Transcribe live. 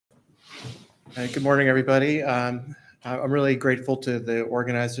Good morning, everybody. I'm really grateful to the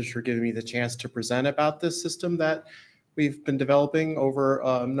organizers for giving me the chance to present about this system that we've been developing over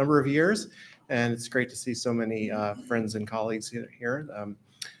a number of years. And it's great to see so many friends and colleagues here.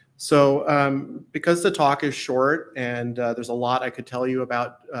 Because the talk is short and there's a lot I could tell you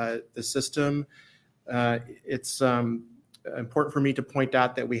about the system, it's important for me to point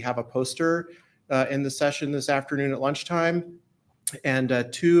out that we have a poster in the session this afternoon at lunchtime. And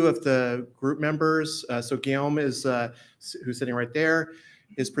two of the group members, so Gemma is, who's sitting right there,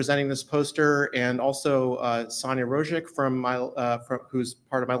 is presenting this poster, and also Sonia Rojic who's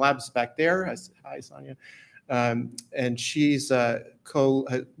part of my lab is back there. Hi, Sonia. And she's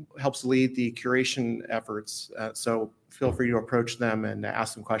helps lead the curation efforts. So feel free to approach them and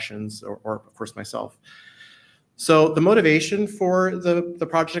ask them questions, or of course myself. So the motivation for the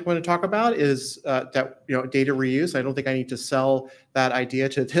project I'm going to talk about is that data reuse. I don't think I need to sell that idea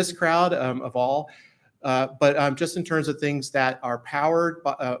to this crowd of all, but just in terms of things that are powered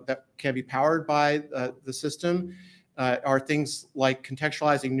by, that can be powered by the system, are things like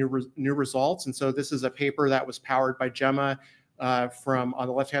contextualizing new results. And so this is a paper that was powered by Gemma from on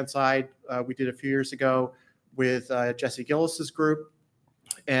the left-hand side. We did a few years ago with Jesse Gillis's group.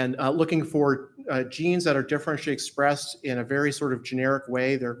 And looking for genes that are differentially expressed in a very sort of generic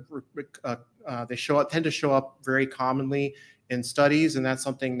way. They tend to show up very commonly in studies, and that's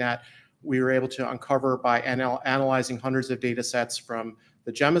something that we were able to uncover by analyzing hundreds of data sets from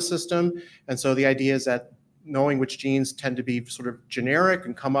the Gemma system. And so the idea is that knowing which genes tend to be sort of generic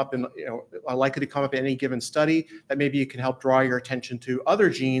and come up in, are likely to come up in any given study, that maybe you can help draw your attention to other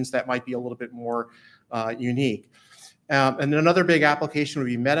genes that might be a little bit more unique. And another big application would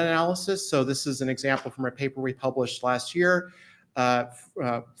be meta-analysis. So this is an example from a paper we published last year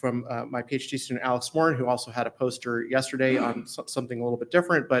from my PhD student, Alex Morin, who also had a poster yesterday on something a little bit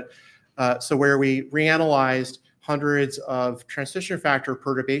different. But so where we reanalyzed hundreds of transition factor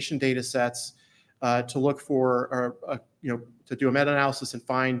perturbation data sets to look for, to do a meta-analysis and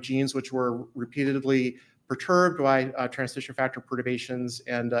find genes which were repeatedly perturbed by transition factor perturbations.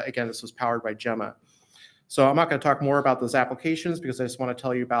 And again, this was powered by Gemma. So I'm not going to talk more about those applications because I just want to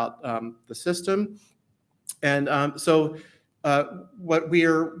tell you about the system. And what we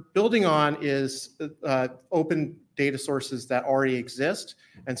are building on is open data sources that already exist.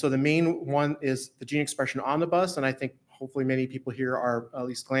 And so the main one is the Gene Expression Omnibus, and I think hopefully many people here are at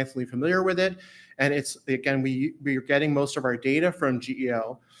least glancingly familiar with it. And it's, again, we are getting most of our data from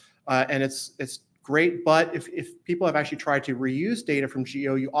GEO, and it's great, but if people have actually tried to reuse data from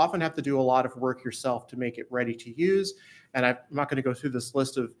GEO, you often have to do a lot of work yourself to make it ready to use. And I'm not going to go through this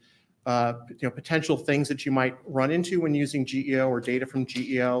list of potential things that you might run into when using GEO or data from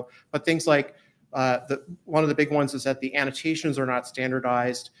GEO, but things like one of the big ones is that the annotations are not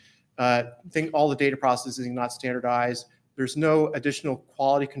standardized. All the data processing is not standardized. There's no additional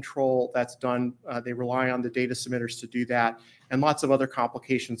quality control that's done. They rely on the data submitters to do that, and lots of other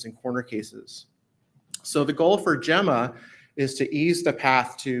complications and corner cases. So the goal for Gemma is to ease the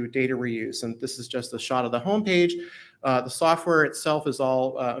path to data reuse. And this is just a shot of the homepage. The software itself is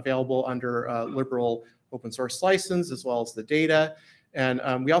all available under liberal open source license, as well as the data. And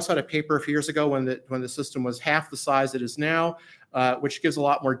we also had a paper a few years ago when the system was half the size it is now, which gives a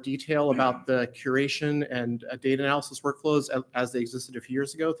lot more detail about the curation and data analysis workflows as they existed a few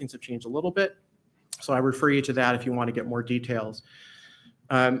years ago. Things have changed a little bit. So I refer you to that if you want to get more details.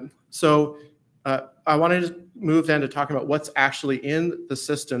 I wanted to move then to talking about what's actually in the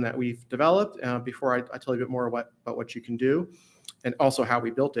system that we've developed before I tell you a bit more about what you can do and also how we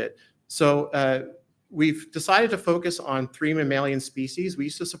built it. So we've decided to focus on 3 mammalian species. We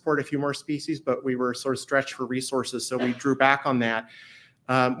used to support a few more species, but we were sort of stretched for resources, so we drew back on that.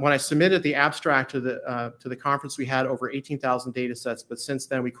 When I submitted the abstract to the conference, we had over 18,000 data sets, but since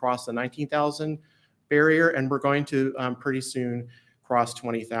then we crossed the 19,000 barrier, and we're going to pretty soon cross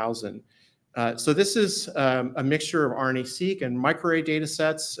 20,000. So this is a mixture of RNA-seq and microarray data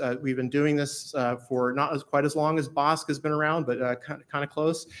sets. We've been doing this for not quite as long as BOSC has been around, but kind of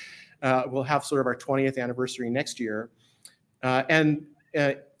close. We'll have sort of our 20th anniversary next year.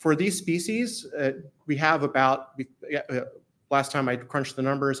 For these species, we have about, last time I crunched the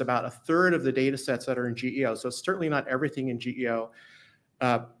numbers, about 1/3 of the data sets that are in GEO. So it's certainly not everything in GEO,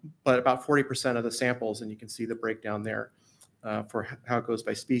 but about 40% of the samples, and you can see the breakdown there for how it goes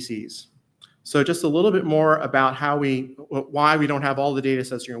by species. So just a little bit more about why we don't have all the data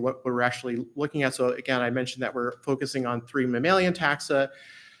sets, what we're actually looking at. So again, I mentioned that we're focusing on 3 mammalian taxa,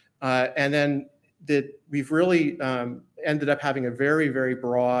 and then we've really ended up having a very, very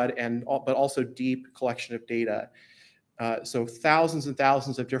broad but also deep collection of data. So thousands and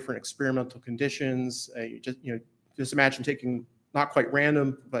thousands of different experimental conditions. Just imagine taking not quite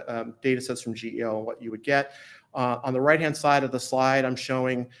random, but data sets from GEO and what you would get. On the right-hand side of the slide, I'm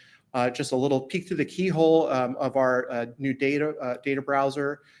showing just a little peek through the keyhole of our new data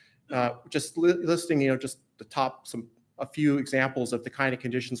browser, just listing, just the top, a few examples of the kind of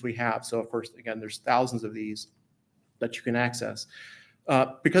conditions we have. So of course, again, there's thousands of these that you can access.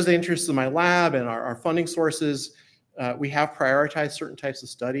 Because of the interests of my lab and our funding sources, we have prioritized certain types of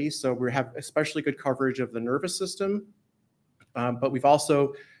studies. So we have especially good coverage of the nervous system, but we've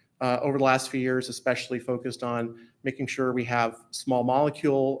also, over the last few years, especially focused on making sure we have small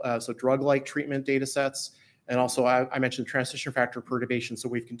molecule, so drug-like treatment data sets. And also, I mentioned transition factor perturbation, so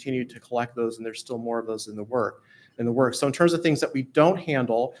we've continued to collect those, and there's still more of those in the work. So in terms of things that we don't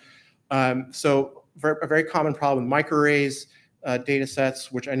handle, so a very common problem with microarrays, data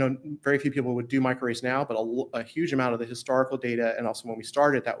sets, which I know very few people would do microarrays now, but a huge amount of the historical data, and also when we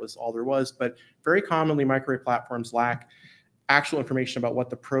started, that was all there was. But very commonly, microarray platforms lack actual information about what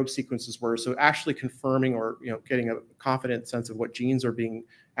the probe sequences were. So actually confirming or getting a confident sense of what genes are being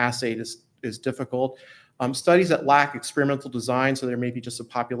assayed is difficult. Studies that lack experimental design, so there may be just a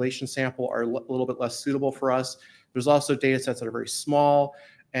population sample, are a little bit less suitable for us. There's also data sets that are very small,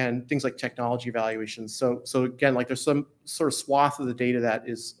 and things like technology evaluations. So again, like there's some sort of swath of the data that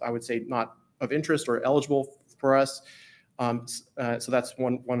is, I would say, not of interest or eligible for us. So that's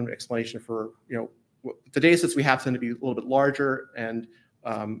one explanation for, the data sets we have tend to be a little bit larger and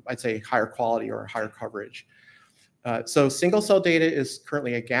I'd say higher quality or higher coverage. So single cell data is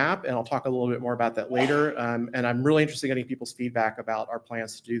currently a gap, and I'll talk a little bit more about that later. And I'm really interested in getting people's feedback about our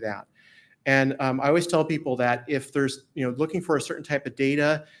plans to do that. And I always tell people that if there's, looking for a certain type of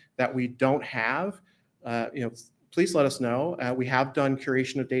data that we don't have, please let us know. We have done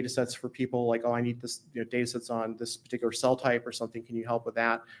curation of data sets for people like, oh, I need this data sets on this particular cell type or something. Can you help with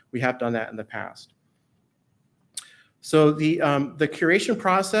that? We have done that in the past. So the curation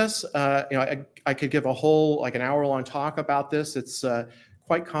process, I could give a whole, like an hour-long talk about this. It's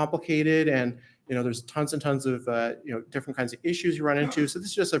quite complicated, and there's tons and tons of different kinds of issues you run into. So this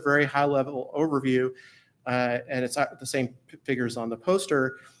is just a very high-level overview, and it's the same figures on the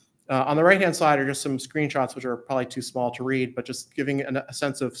poster. On the right-hand side are just some screenshots, which are probably too small to read, but just giving a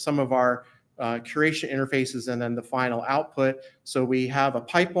sense of some of our curation interfaces and then the final output. So we have a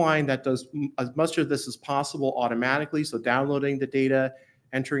pipeline that does as much of this as possible automatically. So downloading the data,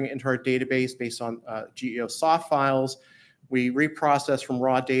 entering it into our database based on GEO soft files. We reprocess from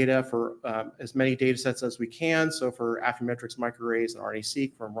raw data for as many data sets as we can. So for Affymetrix microarrays and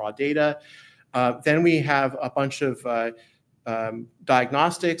RNA-seq from raw data. Then we have a bunch of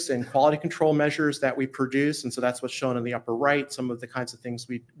diagnostics and quality control measures that we produce. And so that's what's shown in the upper right, some of the kinds of things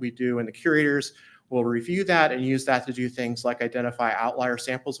we do, and the curators will review that and use that to do things like identify outlier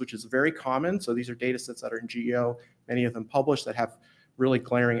samples, which is very common. So these are data sets that are in GEO, many of them published, that have really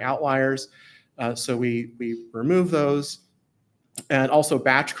glaring outliers. So we remove those. And also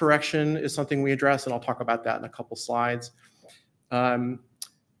batch correction is something we address, and I'll talk about that in a couple slides. Then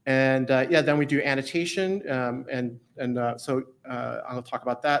we do annotation, so I'll talk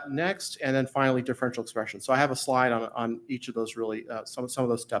about that next, and then finally differential expression. So I have a slide on each of those, really, some of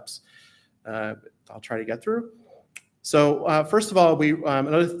those steps I'll try to get through. So first of all,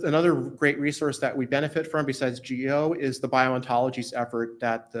 another great resource that we benefit from besides GEO is the biontologies effort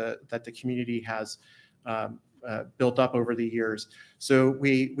that the community has built up over the years. So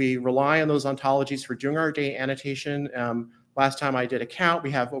we rely on those ontologies for doing our data annotation. Last time I did a count,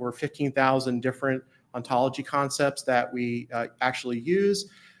 we have over 15,000 different ontology concepts that we actually use.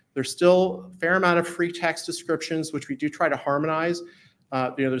 There's still a fair amount of free text descriptions, which we do try to harmonize.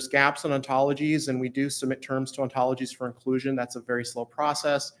 There's gaps in ontologies, and we do submit terms to ontologies for inclusion. That's a very slow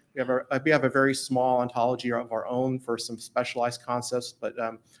process. We have a very small ontology of our own for some specialized concepts, but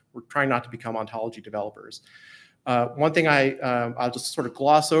we're trying not to become ontology developers. One thing I'll just sort of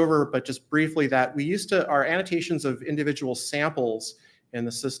gloss over, but just briefly, that our annotations of individual samples in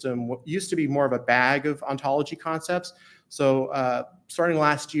the system used to be more of a bag of ontology concepts. So starting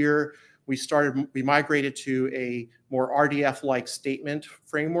last year, we migrated to a more RDF-like statement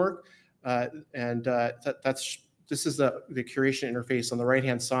framework. This is the curation interface on the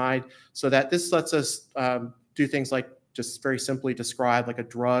right-hand side, so that this lets us do things like just very simply describe like a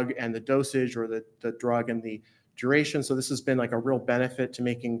drug and the dosage, or the drug and the duration. So this has been like a real benefit to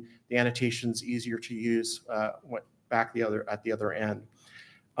making the annotations easier to use at the other end.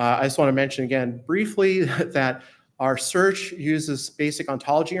 I just want to mention again briefly that our search uses basic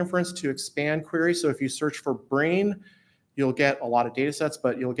ontology inference to expand queries. So if you search for brain, you'll get a lot of data sets,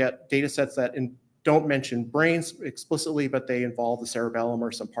 but you'll get data sets that don't mention brains explicitly, but they involve the cerebellum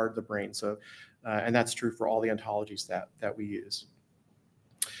or some part of the brain. So, and that's true for all the ontologies that we use.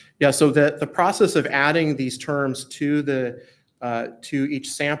 Yeah, so the process of adding these terms to to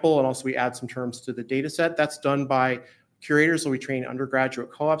each sample, and also we add some terms to the data set, that's done by curators. So we train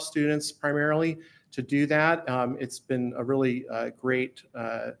undergraduate co-op students primarily to do that. It's been a really great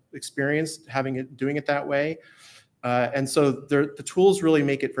experience doing it that way. And so the tools really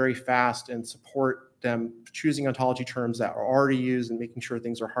make it very fast and support them choosing ontology terms that are already used and making sure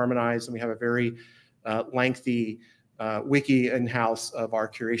things are harmonized. And we have a very lengthy wiki in-house of our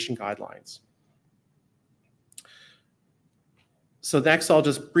curation guidelines. So next, I'll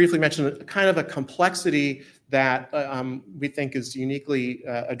just briefly mention kind of a complexity that we think is uniquely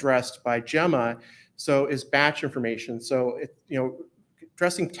addressed by Gemma. So is batch information. So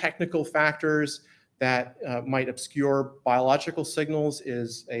addressing technical factors that might obscure biological signals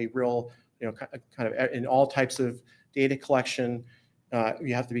is a real, kind of in all types of data collection,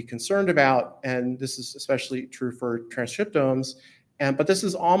 you have to be concerned about, and this is especially true for transcriptomes. But this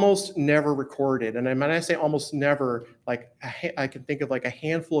is almost never recorded. And when I say almost never, like I can think of like a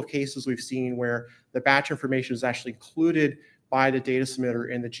handful of cases we've seen where the batch information is actually included by the data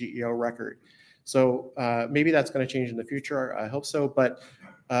submitter in the GEO record. So maybe that's going to change in the future. I hope so. But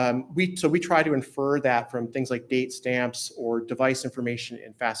we try to infer that from things like date stamps or device information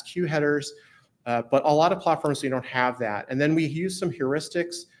in FASTQ headers. But a lot of platforms, we don't have that. And then we use some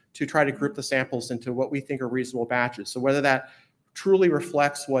heuristics to try to group the samples into what we think are reasonable batches. So whether that truly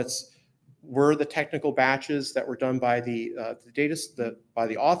reflects were the technical batches that were done by by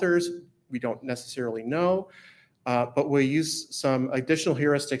the authors, we don't necessarily know. But we'll use some additional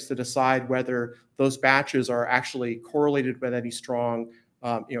heuristics to decide whether those batches are actually correlated with any strong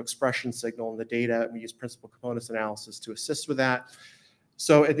expression signal in the data. We use principal components analysis to assist with that.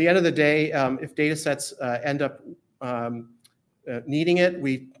 So at the end of the day, if data sets end up needing it,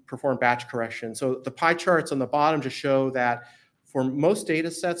 we perform batch correction. So the pie charts on the bottom just show that for most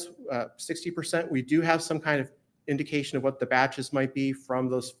data sets, 60%, we do have some kind of indication of what the batches might be from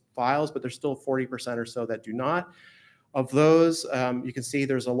those files, but there's still 40% or so that do not. Of those, you can see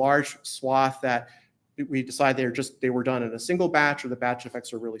there's a large swath that we decide they were done in a single batch, or the batch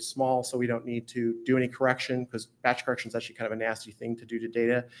effects are really small, so we don't need to do any correction, because batch correction is actually kind of a nasty thing to do to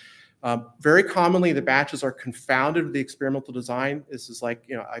data. Very commonly, the batches are confounded with the experimental design. This is like,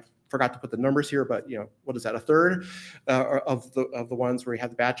 I forgot to put the numbers here, but what is that, a third of the ones where we have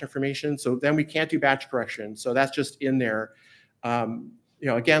the batch information. So then we can't do batch correction. So that's just in there.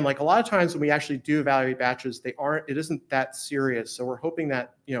 Again, like a lot of times when we actually do evaluate batches, it isn't that serious. So we're hoping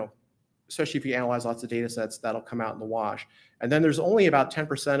that, especially if you analyze lots of data sets, that'll come out in the wash. And then there's only about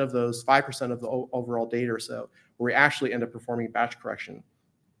 10% of those, 5% of the overall data or so, where we actually end up performing batch correction.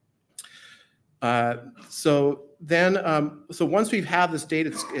 So once we have this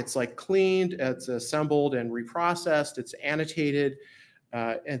data, it's like cleaned, it's assembled and reprocessed, it's annotated,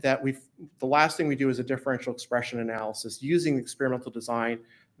 and the last thing we do is a differential expression analysis using the experimental design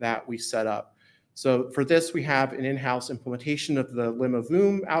that we set up. So for this, we have an in-house implementation of the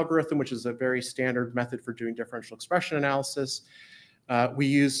lemma-voom algorithm, which is a very standard method for doing differential expression analysis. So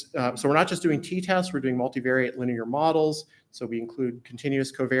we're not just doing t-tests, we're doing multivariate linear models. So we include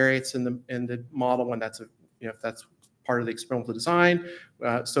continuous covariates in the model when if that's part of the experimental design.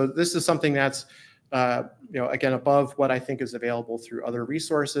 So this is something that's again above what I think is available through other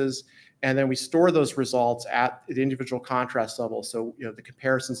resources. And then we store those results at the individual contrast level. So the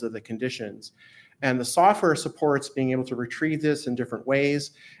comparisons of the conditions. And the software supports being able to retrieve this in different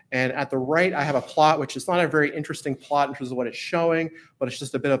ways. And at the right, I have a plot, which is not a very interesting plot in terms of what it's showing, but it's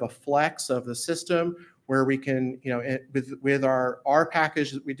just a bit of a flex of the system where we can, with our R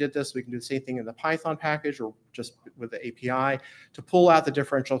package, we did this, we can do the same thing in the Python package or just with the API to pull out the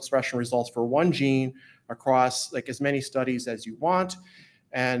differential expression results for one gene across like as many studies as you want.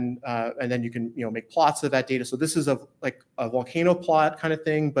 And then you can make plots of that data. So this is like a volcano plot kind of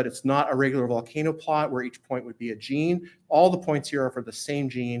thing, but it's not a regular volcano plot where each point would be a gene. All the points here are for the same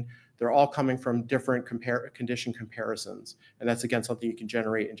gene. They're all coming from different condition comparisons. And that's, again, something you can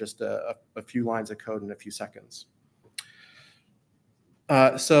generate in just a few lines of code in a few seconds.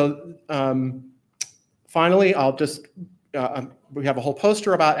 Finally, I'll just, we have a whole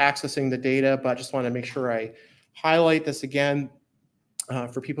poster about accessing the data, but I just want to make sure I highlight this again.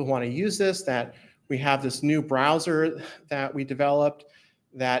 For people who want to use this, that we have this new browser that we developed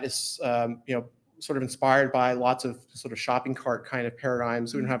that is, sort of inspired by lots of sort of shopping cart kind of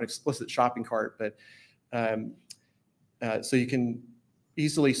paradigms. We don't have an explicit shopping cart, but so you can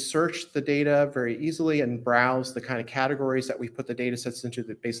easily search the data very easily and browse the kind of categories that we put the data sets into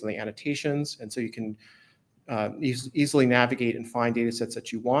based on the annotations. And so you can easily navigate and find data sets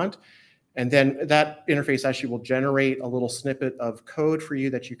that you want. And then that interface actually will generate a little snippet of code for you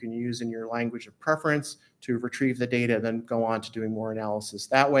that you can use in your language of preference to retrieve the data and then go on to doing more analysis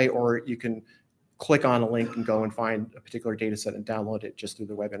that way. Or you can click on a link and go and find a particular data set and download it just through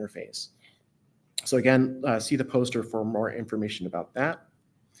the web interface. So again, see the poster for more information about that.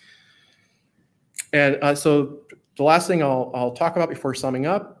 And so the last thing I'll talk about before summing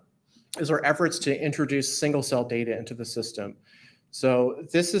up is our efforts to introduce single cell data into the system. So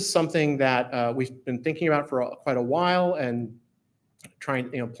this is something that we've been thinking about for quite a while and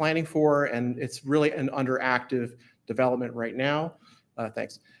planning for, and it's really under active development right now.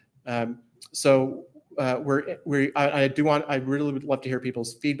 Thanks. So I really would love to hear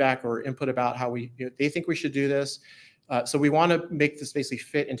people's feedback or input about how they think we should do this. So we want to make this basically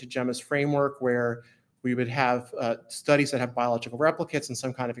fit into Gemma's framework, where we would have studies that have biological replicates and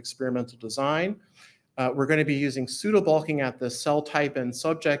some kind of experimental design. We're going to be using pseudo-bulking at the cell type and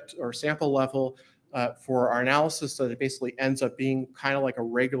subject or sample level for our analysis, so that it basically ends up being kind of like a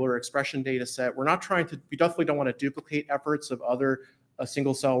regular expression data set. We definitely don't want to duplicate efforts of other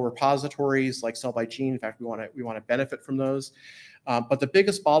single cell repositories like cell by gene. In fact, we want to benefit from those. But the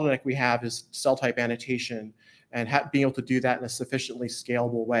biggest bottleneck we have is cell type annotation, and being able to do that in a sufficiently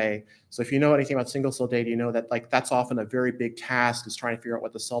scalable way. So if you know anything about single cell data, you know that that's often a very big task, is trying to figure out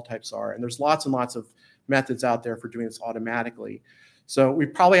what the cell types are. And there's lots and lots of methods out there for doing this automatically. So we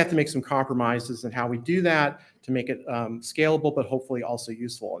probably have to make some compromises in how we do that to make it scalable, but hopefully also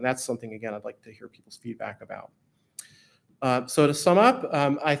useful. And that's something, again, I'd like to hear people's feedback about. So to sum up,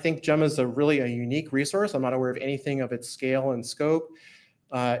 I think Gemma is really a unique resource. I'm not aware of anything of its scale and scope.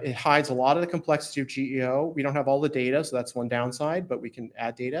 It hides a lot of the complexity of GEO. We don't have all the data, so that's one downside, but we can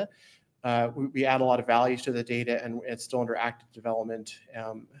add data. We add a lot of value to the data, and it's still under active development.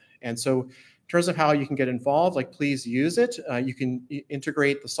 And so in terms of how you can get involved, please use it. You can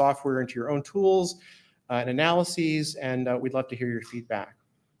integrate the software into your own tools and analyses, and we'd love to hear your feedback.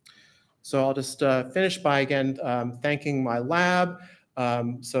 So I'll just finish by, again, thanking my lab.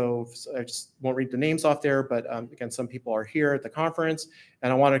 So I just won't read the names off there, but again, some people are here at the conference,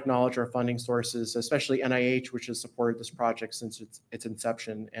 and I want to acknowledge our funding sources, especially NIH, which has supported this project since its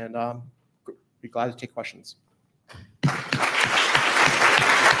inception, and be glad to take questions.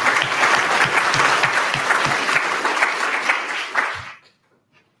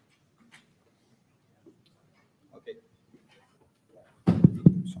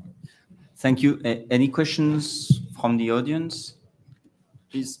 Thank you. Any questions from the audience?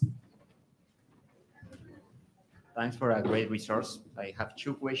 Please. Thanks for a great resource. I have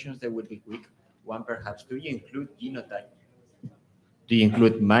two questions that would be quick. One, perhaps, do you include genotype? Do you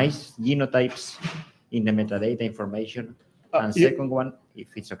include mice genotypes in the metadata information? And second one, if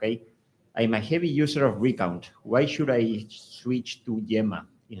it's okay, I'm a heavy user of recount. Why should I switch to Gemma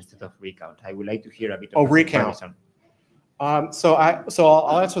instead of recount? I would like to hear a bit of recount. So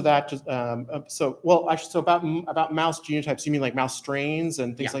I'll answer that. Just actually, about mouse genotypes, you mean like mouse strains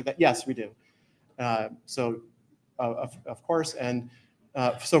and things like that? Yes, we do. Of course, and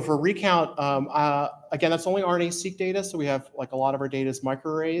so for recount, again, that's only RNA-seq data. So we have a lot of our data is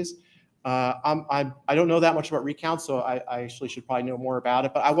microarrays. I don't know that much about recount, so I actually should probably know more about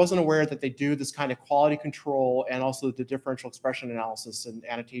it. But I wasn't aware that they do this kind of quality control and also the differential expression analysis and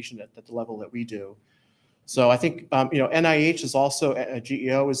annotation at the level that we do. So I think NIH is also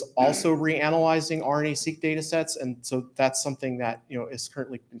GEO is also reanalyzing RNA-seq data sets, and so that's something that is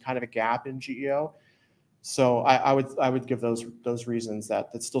currently kind of a gap in GEO. So I would give those reasons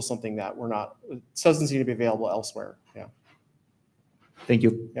that that's still something that it doesn't seem to be available elsewhere. Yeah. Thank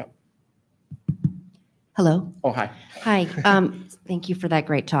you. Yeah. Hello. Oh, hi. Hi. Thank you for that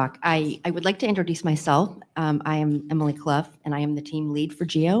great talk. I would like to introduce myself. I am Emily Clough, and I am the team lead for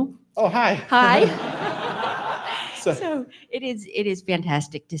GEO. Oh, hi. Hi. So it is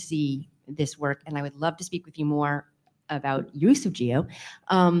fantastic to see this work, and I would love to speak with you more about use of GEO.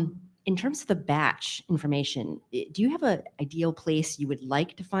 In terms of the batch information, do you have an ideal place you would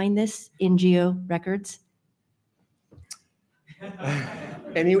like to find this in GEO records?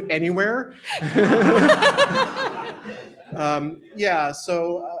 Anywhere? Yeah,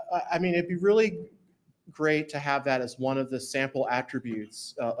 so I mean, it'd be really great to have that as one of the sample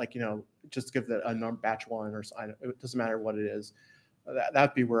attributes, just give that a batch one, or it doesn't matter what it is.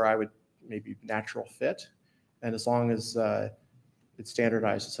 That'd be where I would maybe natural fit, and as long as it's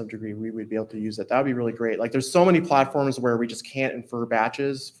standardized to some degree, we would be able to use it. That would be really great. There's so many platforms where we just can't infer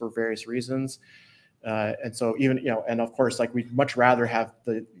batches for various reasons. And so even, and of course, like we'd much rather have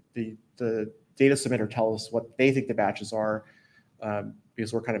the data submitter tell us what they think the batches are,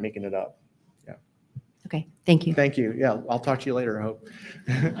 because we're kind of making it up. Yeah. Okay, thank you. Thank you. Yeah, I'll talk to you later, I hope.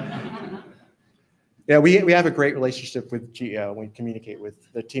 Yeah, we have a great relationship with GEO. We communicate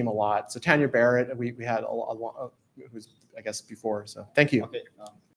with the team a lot. So Tanya Barrett, we had a lot, who's, I guess, before. So thank you. Okay.